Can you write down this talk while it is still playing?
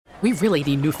We really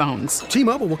need new phones.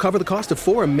 T-Mobile will cover the cost of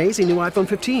 4 amazing new iPhone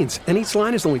 15s, and each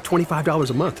line is only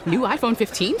 $25 a month. New iPhone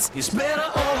 15s? It's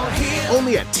better over here.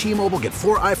 Only at T-Mobile, get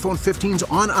 4 iPhone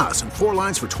 15s on us and 4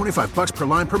 lines for $25 per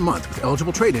line per month with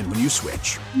eligible trade-in when you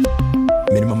switch.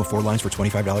 Minimum of 4 lines for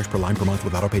 $25 per line per month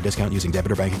with autopay discount using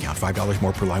debit or bank account. $5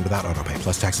 more per line without autopay,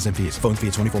 plus taxes and fees. Phone fee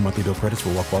at 24 monthly bill credits for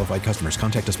well-qualified customers.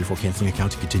 Contact us before canceling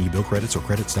account to continue bill credits or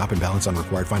credit stop and balance on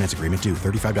required finance agreement due.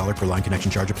 $35 per line connection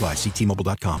charge applies. See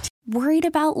T-Mobile.com. Worried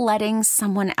about letting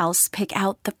someone else pick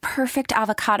out the perfect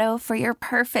avocado for your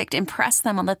perfect impress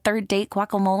them on the third date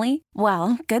guacamole?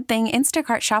 Well, good thing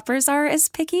Instacart shoppers are as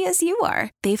picky as you are.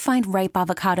 They find ripe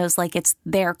avocados like it's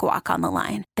their guac on the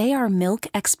line. They are milk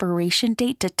expiration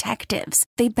date detectives.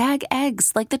 They bag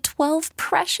eggs like the 12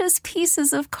 precious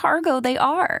pieces of cargo they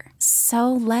are.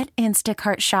 So let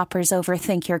Instacart shoppers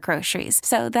overthink your groceries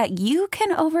so that you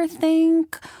can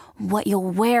overthink what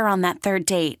you'll wear on that third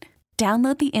date.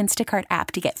 Download the Instacart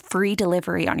app to get free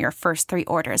delivery on your first 3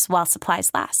 orders while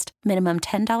supplies last. Minimum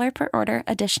 $10 per order.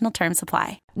 Additional terms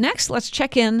apply. Next, let's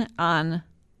check in on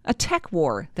a tech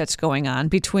war that's going on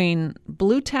between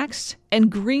blue text and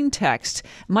green text.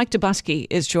 Mike Dobuski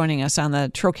is joining us on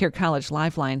the Trocaire College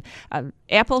Live Line.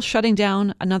 Apple shutting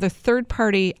down another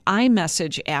third-party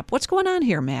iMessage app. What's going on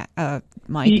here,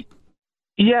 Mike?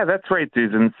 Yeah, that's right,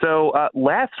 Susan. So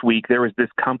last week, there was this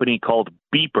company called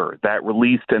Beeper that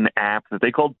released an app that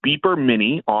they called Beeper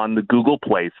Mini on the Google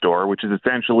Play Store, which is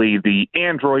essentially the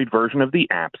Android version of the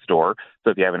App Store.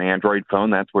 So if you have an Android phone,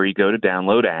 that's where you go to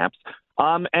download apps.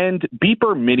 And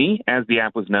Beeper Mini, as the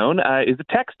app was known, is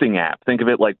a texting app. Think of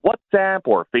it like WhatsApp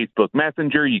or Facebook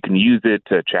Messenger. You can use it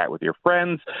to chat with your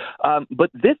friends.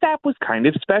 But this app was kind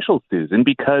of special, Susan,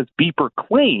 because Beeper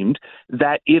claimed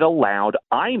that it allowed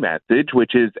iMessage,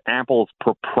 which is Apple's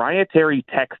proprietary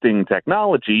texting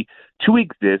technology, to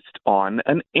exist on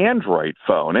an Android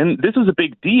phone. And this was a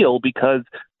big deal because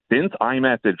since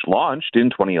iMessage launched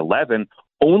in 2011,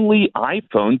 only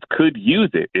iPhones could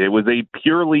use it. It was a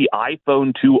purely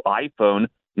iPhone to iPhone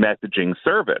messaging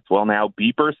service. Well, now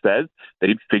Beeper says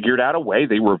they've figured out a way.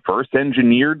 They reverse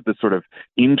engineered the sort of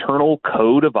internal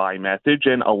code of iMessage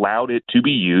and allowed it to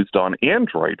be used on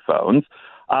Android phones.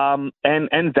 And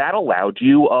that allowed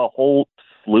you a whole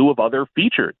slew of other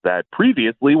features that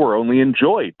previously were only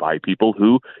enjoyed by people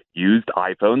who used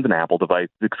iPhones and Apple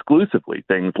devices exclusively.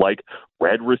 Things like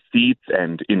read receipts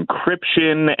and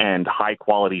encryption and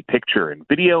high-quality picture and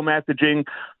video messaging.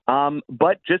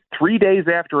 But just 3 days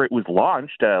after it was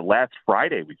launched, last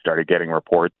Friday, we started getting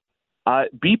reports,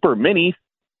 Beeper Mini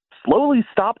slowly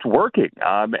stopped working.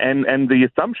 And the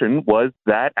assumption was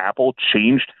that Apple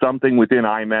changed something within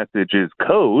iMessage's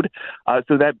code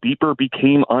so that Beeper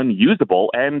became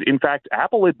unusable. And in fact,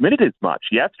 Apple admitted as much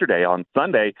yesterday on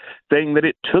Sunday, saying that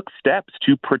it took steps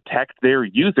to protect their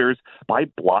users by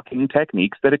blocking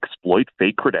techniques that exploit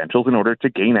fake credentials in order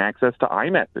to gain access to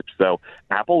iMessage. So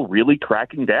Apple really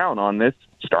cracking down on this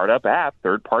startup app,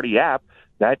 third-party app,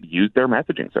 that used their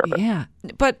messaging service. Yeah,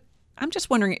 but I'm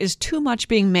just wondering, is too much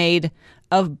being made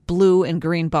of blue and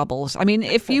green bubbles? I mean,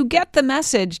 if you get the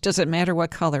message, does it matter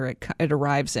what color it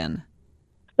arrives in?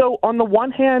 So on the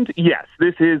one hand, yes,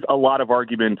 this is a lot of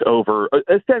argument over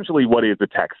essentially what is a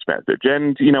text message.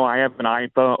 And, you know, I have an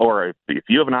iPhone, or if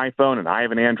you have an iPhone and I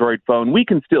have an Android phone, we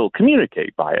can still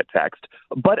communicate via text.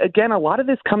 But again, a lot of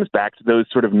this comes back to those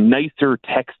sort of nicer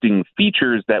texting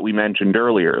features that we mentioned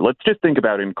earlier. Let's just think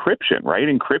about encryption, right?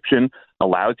 Encryption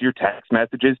allows your text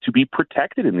messages to be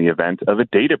protected in the event of a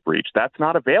data breach. That's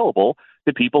not available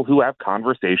to people who have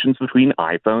conversations between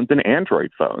iPhones and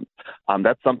Android phones.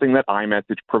 That's something that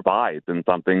iMessage provides and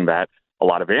something that a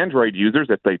lot of Android users,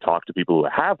 if they talk to people who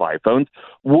have iPhones,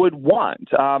 would want.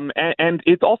 And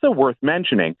it's also worth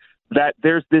mentioning that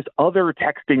there's this other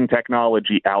texting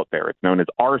technology out there. It's known as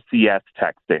RCS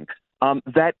texting.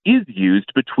 That is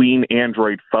used between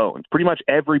Android phones. Pretty much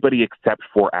everybody except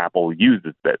for Apple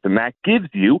uses this, and that gives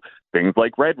you things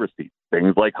like read receipts,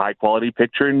 things like high-quality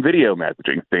picture and video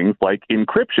messaging, things like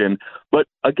encryption, but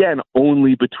again,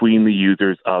 only between the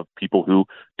users of people who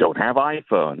don't have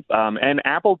iPhones. And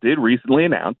Apple did recently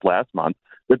announce last month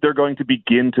that they're going to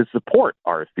begin to support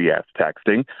RCS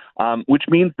texting, which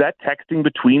means that texting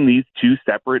between these two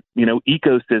separate,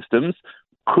 ecosystems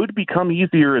could become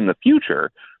easier in the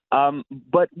future.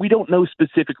 But we don't know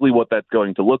specifically what that's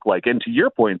going to look like. And to your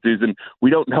point, Susan, we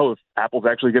don't know if Apple's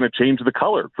actually going to change the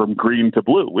color from green to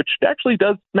blue, which actually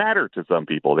does matter to some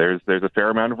people. There's a fair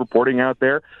amount of reporting out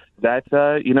there that,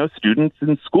 students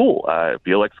in school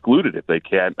feel excluded if they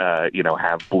can't,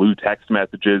 have blue text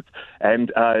messages.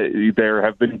 And there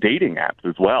have been dating apps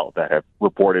as well that have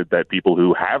reported that people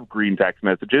who have green text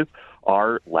messages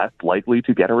are less likely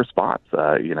to get a response.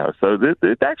 So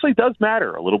it actually does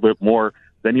matter a little bit more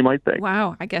than you might think.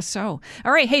 Wow, I guess so.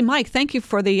 All right. Hey, Mike, thank you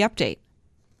for the update.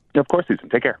 Of course, Susan.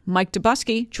 Take care. Mike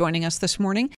Dobuski joining us this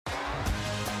morning.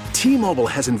 T-Mobile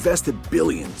has invested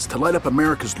billions to light up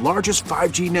America's largest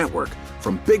 5G network,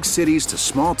 from big cities to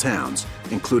small towns,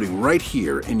 including right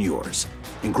here in yours.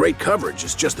 And great coverage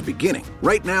is just the beginning.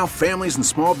 Right now, families and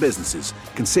small businesses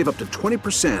can save up to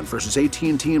 20% versus AT&T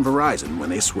and Verizon when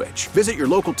they switch. Visit your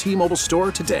local T-Mobile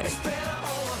store today.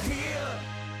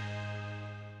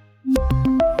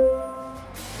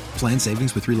 Plan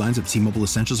savings with 3 lines of T-Mobile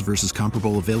Essentials versus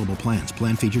comparable available plans.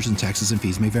 Plan features and taxes and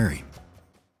fees may vary.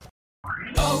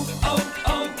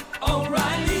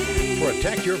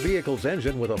 Protect your vehicle's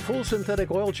engine with a full synthetic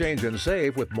oil change and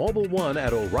save with Mobile One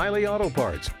at O'Reilly Auto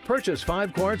Parts. Purchase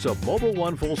 5 quarts of Mobile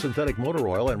One full synthetic motor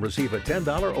oil and receive a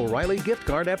 $10 O'Reilly gift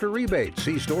card after rebate.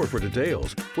 See store for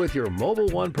details. With your Mobile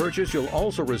One purchase, you'll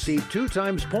also receive 2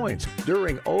 times points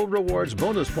during O Rewards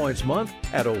Bonus Points Month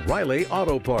at O'Reilly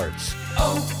Auto Parts.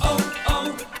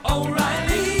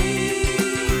 O'Reilly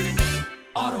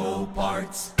Auto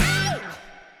Parts.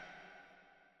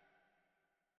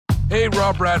 Hey,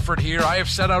 Rob Bradford here. I have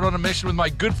set out on a mission with my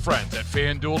good friends at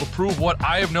FanDuel to prove what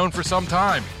I have known for some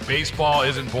time. Baseball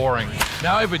isn't boring.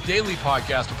 Now I have a daily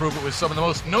podcast to prove it with some of the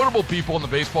most notable people in the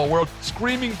baseball world,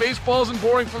 screaming baseball isn't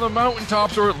boring from the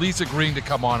mountaintops, or at least agreeing to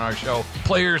come on our show.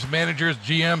 Players, managers,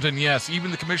 GMs, and yes, even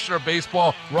the commissioner of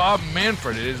baseball, Rob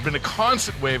Manfred. It has been a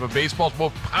constant wave of baseball's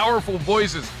most powerful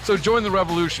voices. So join the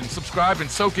revolution. Subscribe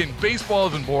and soak in Baseball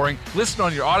Isn't Boring. Listen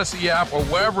on your Odyssey app or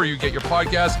wherever you get your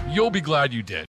podcasts. You'll be glad you did.